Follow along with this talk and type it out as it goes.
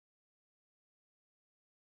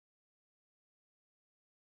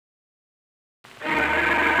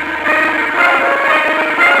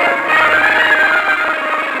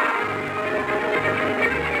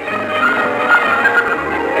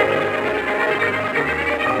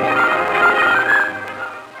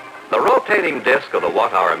rotating disc of the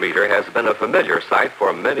watt-hour meter has been a familiar sight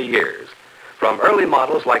for many years. From early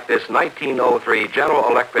models like this 1903 General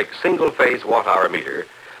Electric single-phase watt-hour meter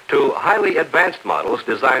to highly advanced models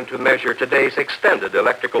designed to measure today's extended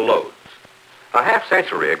electrical loads. A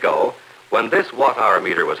half-century ago, when this watt-hour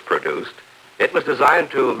meter was produced, it was designed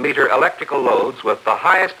to meter electrical loads with the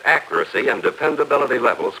highest accuracy and dependability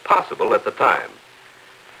levels possible at the time.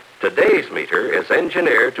 Today's meter is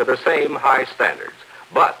engineered to the same high standards,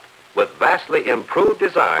 but with vastly improved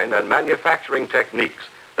design and manufacturing techniques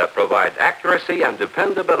that provide accuracy and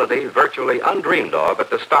dependability virtually undreamed of at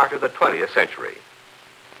the start of the 20th century.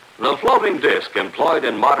 The floating disc employed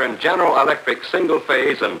in modern General Electric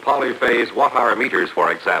single-phase and polyphase watt-hour meters, for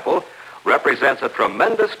example, represents a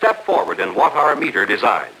tremendous step forward in watt-hour meter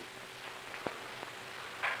design.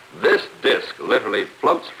 This disc literally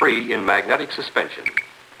floats free in magnetic suspension.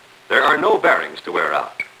 There are no bearings to wear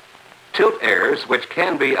out. Tilt errors, which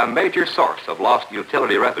can be a major source of lost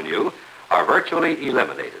utility revenue, are virtually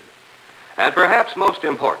eliminated. And perhaps most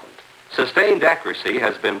important, sustained accuracy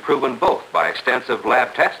has been proven both by extensive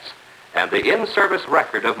lab tests and the in-service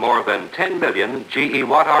record of more than 10 million GE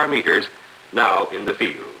watt-hour meters now in the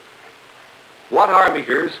field. Watt-hour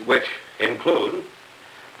meters, which include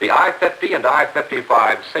the I-50 and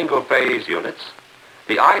I-55 single-phase units,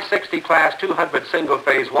 the I-60 Class 200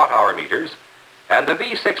 single-phase watt-hour meters, and the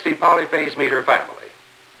V-60 polyphase meter family.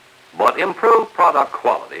 But improved product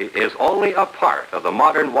quality is only a part of the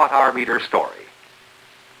modern watt-hour meter story.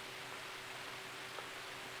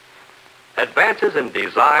 Advances in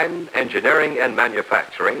design, engineering, and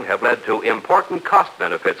manufacturing have led to important cost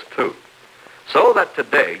benefits too, so that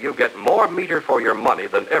today you get more meter for your money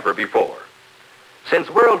than ever before. Since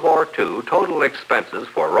World War II, total expenses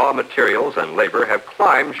for raw materials and labor have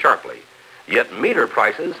climbed sharply, yet meter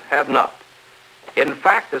prices have not. In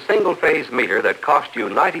fact, a single-phase meter that cost you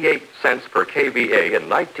 98 cents per kVA in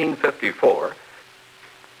 1954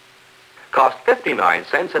 cost 59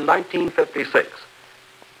 cents in 1956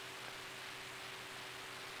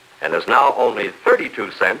 and is now only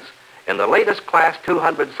 32 cents in the latest Class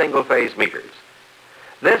 200 single-phase meters.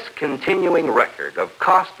 This continuing record of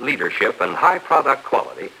cost leadership and high product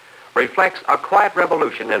quality reflects a quiet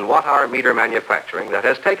revolution in watt-hour meter manufacturing that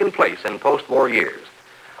has taken place in post-war years.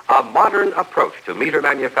 A modern approach to meter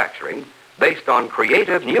manufacturing based on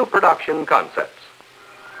creative new production concepts.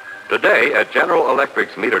 Today, at General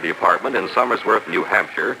Electric's meter department in Somersworth, New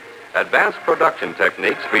Hampshire, advanced production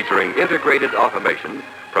techniques featuring integrated automation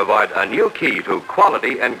provide a new key to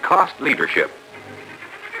quality and cost leadership.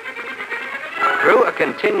 Through a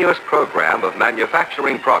continuous program of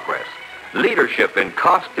manufacturing progress, leadership in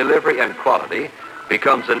cost, delivery, and quality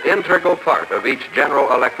becomes an integral part of each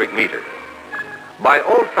General Electric meter. By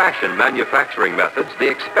old-fashioned manufacturing methods, the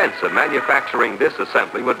expense of manufacturing this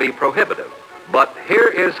assembly would be prohibitive. But here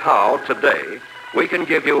is how, today, we can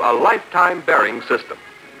give you a lifetime bearing system.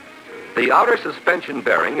 The outer suspension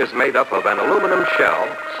bearing is made up of an aluminum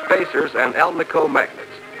shell, spacers, and Alnico magnets.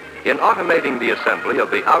 In automating the assembly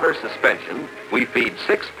of the outer suspension, we feed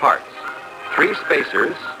 6 parts, 3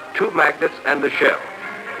 spacers, 2 magnets, and the shell.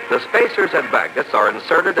 The spacers and magnets are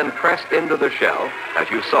inserted and pressed into the shell, as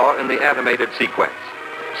you saw in the animated sequence.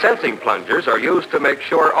 Sensing plungers are used to make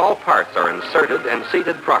sure all parts are inserted and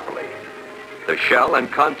seated properly. The shell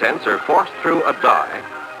and contents are forced through a die.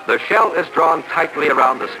 The shell is drawn tightly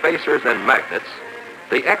around the spacers and magnets.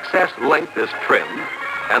 The excess length is trimmed,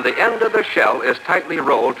 and the end of the shell is tightly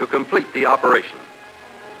rolled to complete the operation.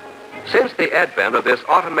 Since the advent of this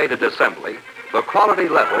automated assembly, the quality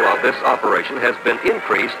level of this operation has been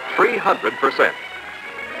increased 300%.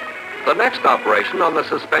 The next operation on the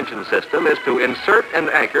suspension system is to insert and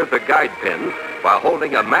anchor the guide pin while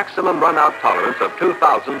holding a maximum run-out tolerance of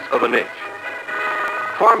 0.02 of an inch.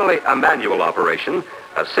 Formerly a manual operation,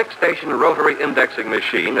 a 6-station rotary indexing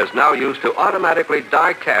machine is now used to automatically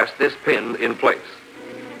die-cast this pin in place.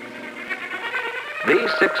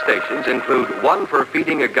 These 6 stations include one for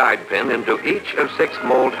feeding a guide pin into each of 6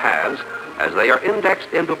 mold halves as they are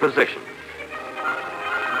indexed into position.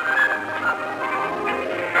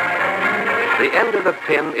 The end of the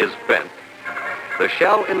pin is bent, the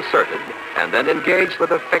shell inserted, and then engaged with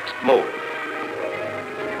a fixed mold.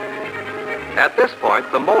 At this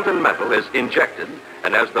point, the molten metal is injected,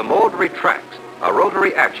 and as the mold retracts, a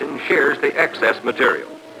rotary action shears the excess material.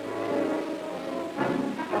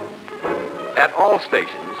 At all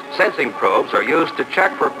stations, sensing probes are used to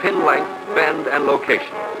check for pin length, bend, and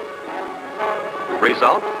location.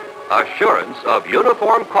 Result, assurance of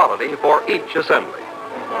uniform quality for each assembly.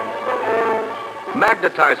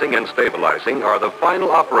 Magnetizing and stabilizing are the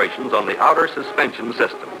final operations on the outer suspension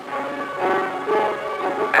system.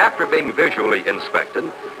 After being visually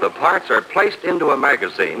inspected, the parts are placed into a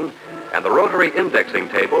magazine, and the rotary indexing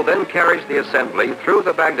table then carries the assembly through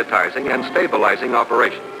the magnetizing and stabilizing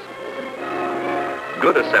operations.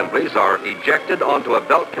 Good assemblies are ejected onto a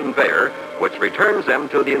belt conveyor, which returns them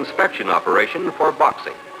to the inspection operation for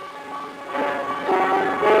boxing.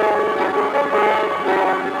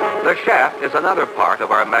 The shaft is another part of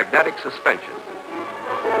our magnetic suspension.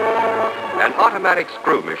 An automatic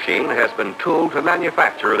screw machine has been tooled to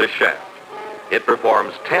manufacture this shaft. It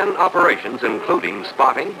performs 10 operations, including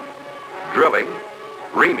spotting, drilling,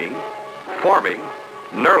 reaming, forming,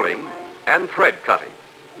 knurling, and thread cutting.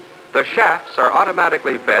 The shafts are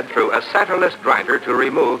automatically fed through a centerless grinder to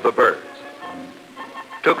remove the burrs.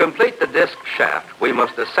 To complete the disc shaft, we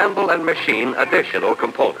must assemble and machine additional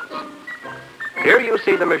components. Here you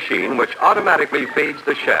see the machine which automatically feeds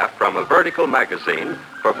the shaft from a vertical magazine,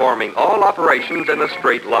 performing all operations in a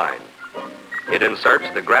straight line. It inserts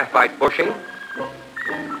the graphite bushing,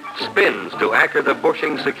 spins to anchor the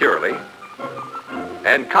bushing securely,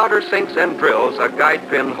 and countersinks and drills a guide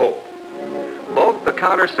pin hole. Both the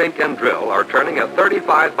countersink and drill are turning at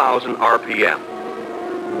 35,000 RPM.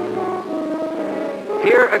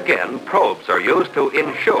 Here again, probes are used to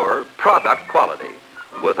ensure product quality,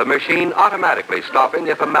 with the machine automatically stopping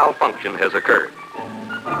if a malfunction has occurred.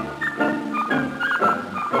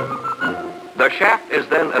 The shaft is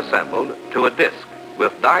then assembled to a disc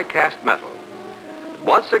with die-cast metal.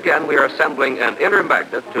 Once again, we are assembling an inner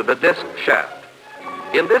magnet to the disc shaft.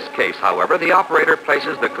 In this case, however, the operator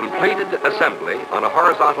places the completed assembly on a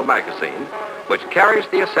horizontal magazine, which carries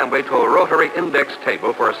the assembly to a rotary index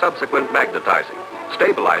table for subsequent magnetizing,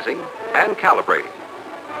 stabilizing, and calibrating.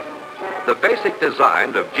 The basic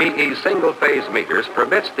design of GE single-phase meters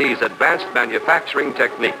permits these advanced manufacturing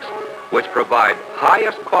techniques, which provide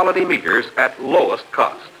highest quality meters at lowest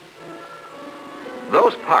cost.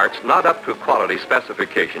 Those parts not up to quality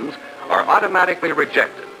specifications are automatically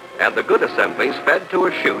rejected, and the good assemblies fed to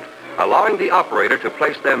a chute, allowing the operator to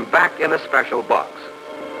place them back in a special box.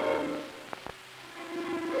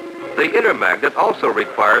 The inner magnet also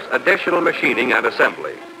requires additional machining and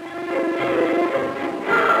assembly.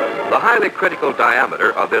 The highly critical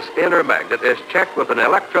diameter of this inner magnet is checked with an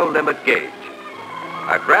electro-limit gauge.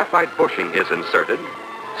 A graphite bushing is inserted,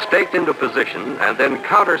 staked into position, and then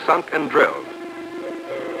countersunk and drilled.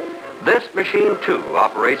 This machine, too,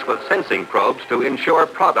 operates with sensing probes to ensure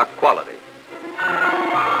product quality.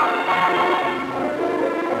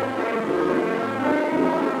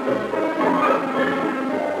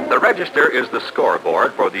 The register is the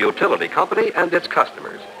scoreboard for the utility company and its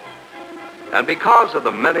customers. And because of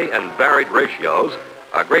the many and varied ratios,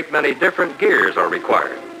 a great many different gears are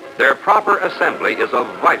required. Their proper assembly is of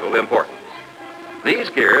vital importance. These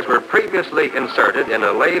gears were previously inserted in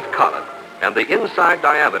a lathe collet, and the inside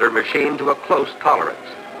diameter machined to a close tolerance.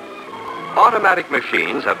 Automatic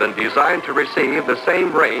machines have been designed to receive the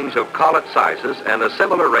same range of collet sizes and a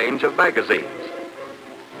similar range of magazines.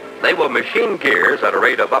 They will machine gears at a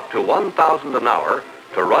rate of up to 1,000 an hour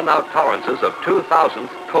to run out tolerances of 2,000th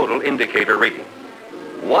total indicator reading.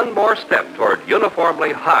 One more step toward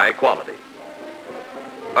uniformly high quality.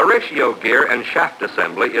 A ratio gear and shaft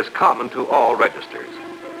assembly is common to all registers.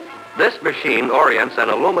 This machine orients an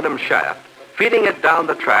aluminum shaft, feeding it down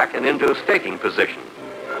the track and into staking position.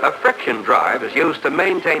 A friction drive is used to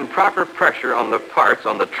maintain proper pressure on the parts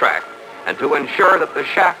on the track and to ensure that the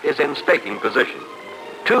shaft is in staking position.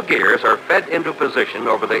 Two gears are fed into position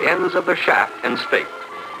over the ends of the shaft and staked.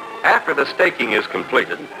 After the staking is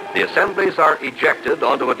completed, the assemblies are ejected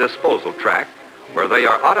onto a disposal track where they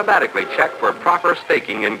are automatically checked for proper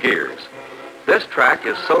staking in gears. This track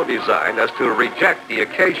is so designed as to reject the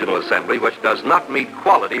occasional assembly which does not meet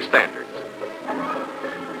quality standards.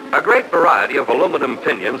 A great variety of aluminum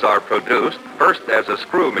pinions are produced, first as a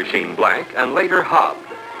screw machine blank and later hobbed.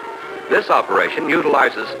 This operation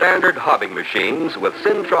utilizes standard hobbing machines with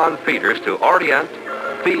syntron feeders to orient,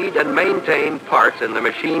 feed, and maintain parts in the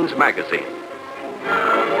machine's magazine.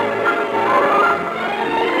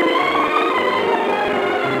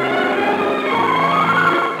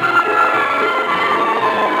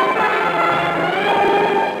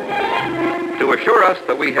 To assure us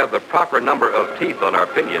that we have the proper number of teeth on our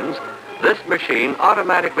pinions, this machine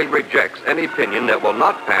automatically rejects any pinion that will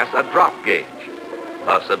not pass a drop gauge.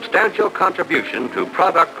 A substantial contribution to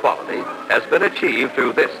product quality has been achieved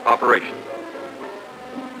through this operation.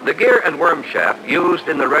 The gear and worm shaft used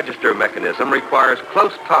in the register mechanism requires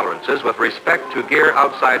close tolerances with respect to gear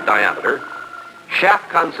outside diameter, shaft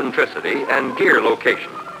concentricity, and gear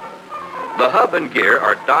location. The hub and gear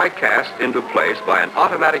are die-cast into place by an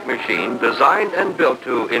automatic machine designed and built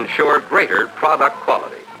to ensure greater product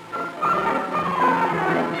quality.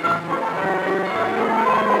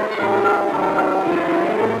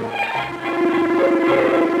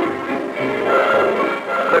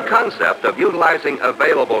 concept of utilizing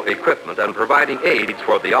available equipment and providing aids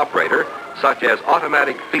for the operator, such as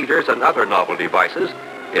automatic feeders and other novel devices,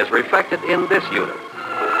 is reflected in this unit.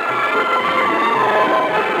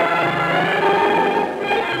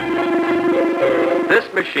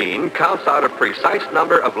 This machine counts out a precise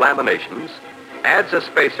number of laminations, adds a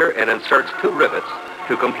spacer, and inserts 2 rivets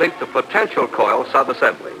to complete the potential coil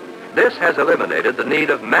subassembly. This has eliminated the need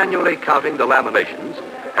of manually counting the laminations,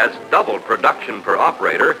 has doubled production per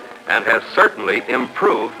operator, and has certainly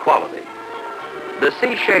improved quality. The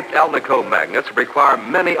C-shaped Alnico magnets require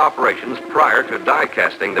many operations prior to die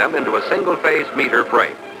casting them into a single-phase meter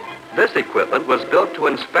frame. This equipment was built to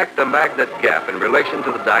inspect the magnet gap in relation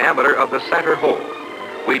to the diameter of the center hole.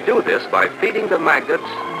 We do this by feeding the magnets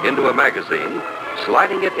into a magazine,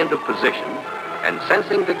 sliding it into position, and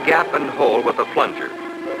sensing the gap and hole with a plunger.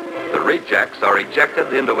 The rejects are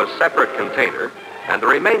ejected into a separate container, and the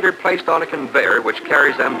remainder placed on a conveyor which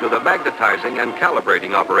carries them to the magnetizing and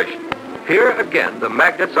calibrating operation. Here again, the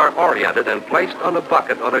magnets are oriented and placed on a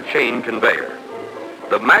bucket on a chain conveyor.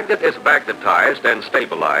 The magnet is magnetized and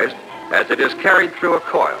stabilized as it is carried through a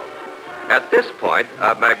coil. At this point,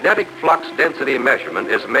 a magnetic flux density measurement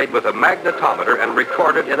is made with a magnetometer and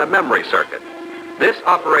recorded in a memory circuit. This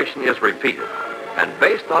operation is repeated, and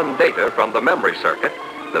based on data from the memory circuit,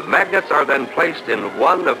 the magnets are then placed in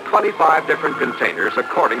one of 25 different containers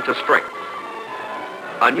according to strength.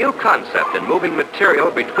 A new concept in moving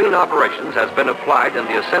material between operations has been applied in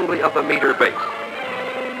the assembly of the meter base.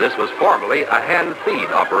 This was formerly a hand feed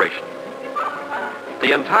operation.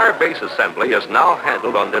 The entire base assembly is now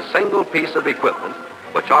handled on this single piece of equipment,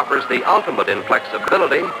 which offers the ultimate in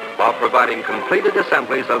flexibility while providing completed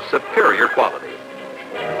assemblies of superior quality.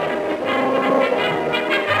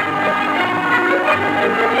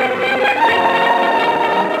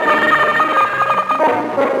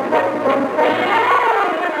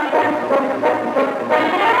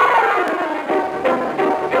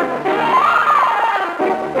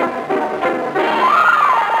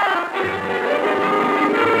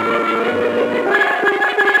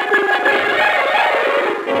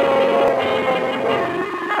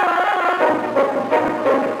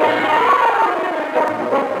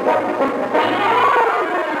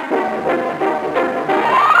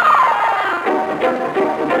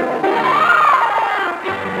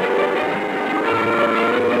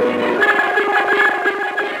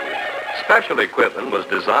 Special equipment was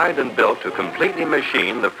designed and built to completely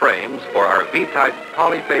machine the frames for our V-type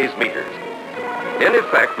polyphase meters. In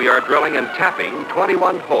effect, we are drilling and tapping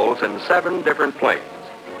 21 holes in 7 different planes,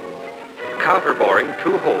 counterboring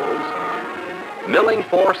 2 holes, milling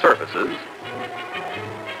 4 surfaces,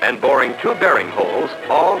 and boring 2 bearing holes,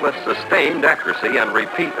 all with sustained accuracy and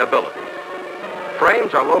repeatability.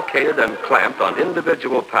 Frames are located and clamped on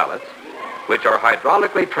individual pallets, which are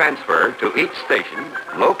hydraulically transferred to each station,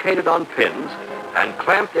 located on pins, and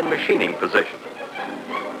clamped in machining position.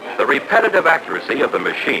 The repetitive accuracy of the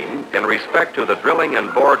machine in respect to the drilling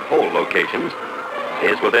and bored hole locations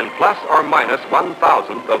is within plus or minus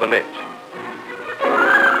 1/1000th of an inch.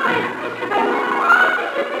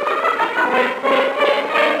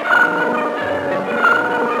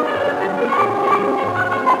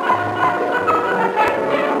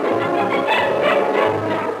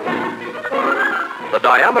 The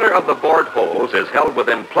diameter of the bored holes is held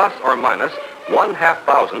within plus or minus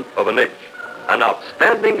 1/2,000th of an inch, an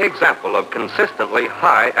outstanding example of consistently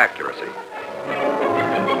high accuracy.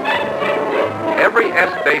 Every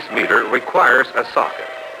S-base meter requires a socket.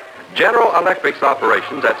 General Electric's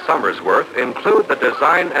operations at Somersworth include the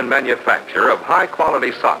design and manufacture of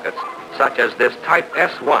high-quality sockets, such as this Type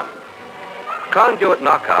S1. Conduit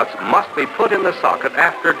knockouts must be put in the socket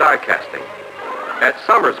after die casting. At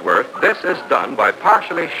Somersworth, this is done by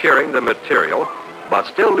partially shearing the material, but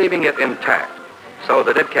still leaving it intact, so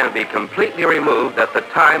that it can be completely removed at the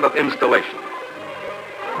time of installation.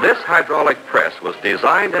 This hydraulic press was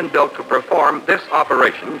designed and built to perform this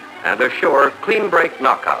operation and assure clean break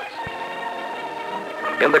knockouts.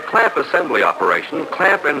 In the clamp assembly operation,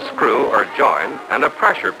 clamp and screw are joined and a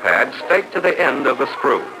pressure pad staked to the end of the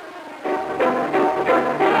screw.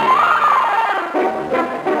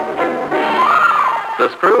 The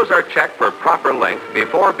screws are checked for proper length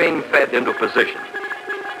before being fed into position.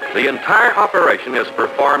 The entire operation is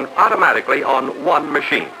performed automatically on one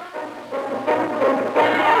machine.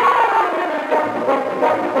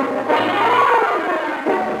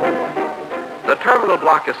 The terminal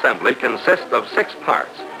block assembly consists of 6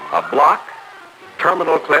 parts: a block,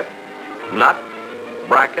 terminal clip, nut,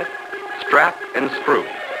 bracket, strap, and screw.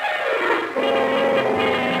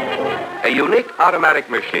 A unique automatic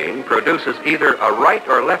machine produces either a right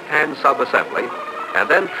or left-hand subassembly and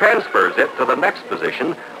then transfers it to the next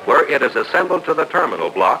position where it is assembled to the terminal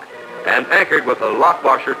block and anchored with a lock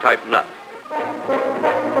washer type nut.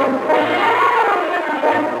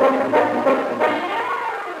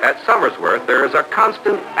 At Somersworth, there is a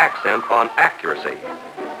constant accent on accuracy.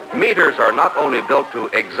 Meters are not only built to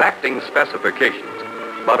exacting specifications,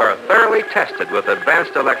 but are thoroughly tested with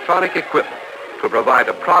advanced electronic equipment to provide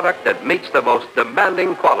a product that meets the most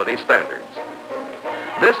demanding quality standards.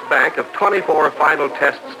 This bank of 24 final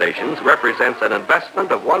test stations represents an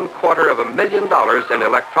investment of $250,000 in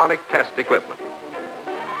electronic test equipment.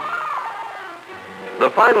 The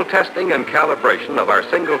final testing and calibration of our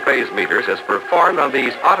single-phase meters is performed on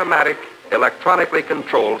these automatic, electronically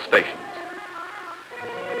controlled stations.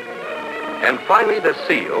 And finally, the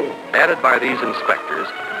seal, added by these inspectors,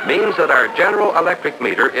 means that our General Electric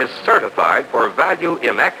meter is certified for value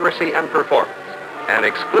in accuracy and performance, an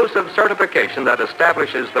exclusive certification that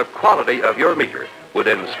establishes the quality of your meter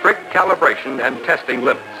within strict calibration and testing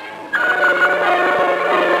limits.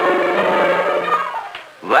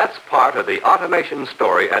 That's part of the automation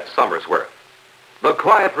story at Somersworth. The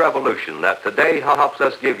quiet revolution that today helps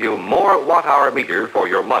us give you more watt-hour meter for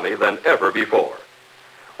your money than ever before,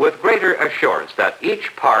 with greater assurance that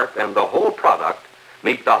each part and the whole product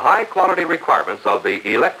meet the high quality requirements of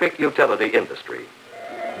the electric utility industry.